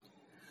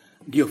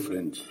Dear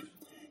friends,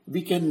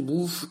 we can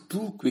move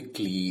too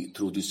quickly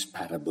through this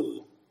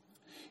parable.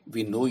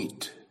 We know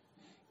it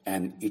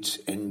and it's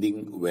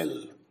ending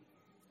well.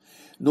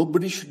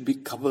 Nobody should be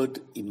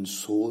covered in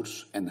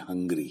sores and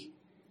hungry.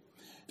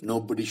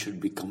 Nobody should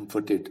be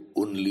comforted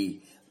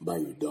only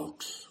by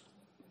dogs.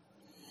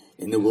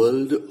 In a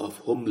world of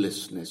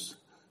homelessness,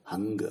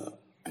 hunger,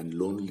 and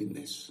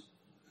loneliness,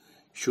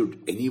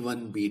 should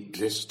anyone be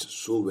dressed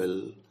so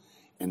well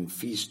and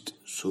feast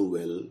so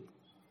well?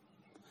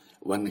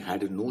 One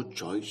had no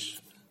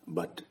choice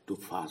but to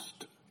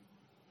fast.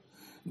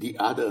 The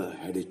other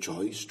had a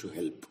choice to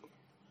help.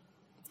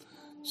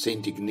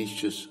 Saint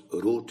Ignatius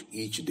wrote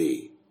each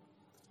day,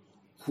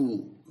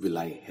 "Who will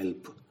I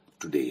help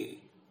today?"